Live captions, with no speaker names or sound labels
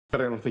But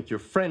I don't think your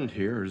friend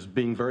here is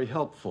being very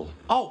helpful.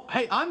 Oh,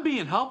 hey, I'm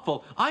being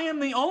helpful. I am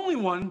the only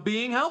one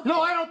being helpful.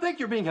 No, I don't think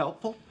you're being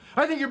helpful.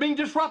 I think you're being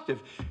disruptive.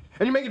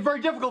 And you make it very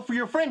difficult for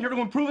your friend here to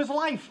improve his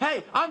life.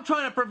 Hey, I'm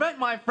trying to prevent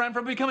my friend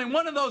from becoming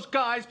one of those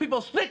guys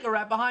people snicker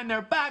at behind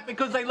their back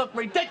because they look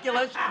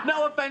ridiculous.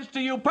 No offense to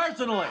you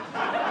personally.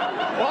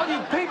 All you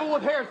people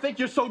with hair think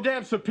you're so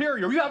damn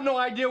superior. You have no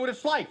idea what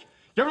it's like.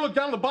 You ever look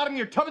down the bottom of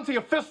your tub and see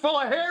a fistful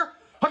of hair?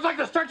 I'd like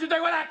to start your day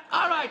with that.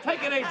 All right,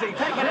 take it easy.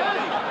 Take it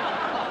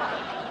easy.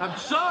 I'm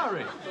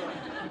sorry.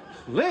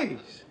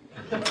 Please.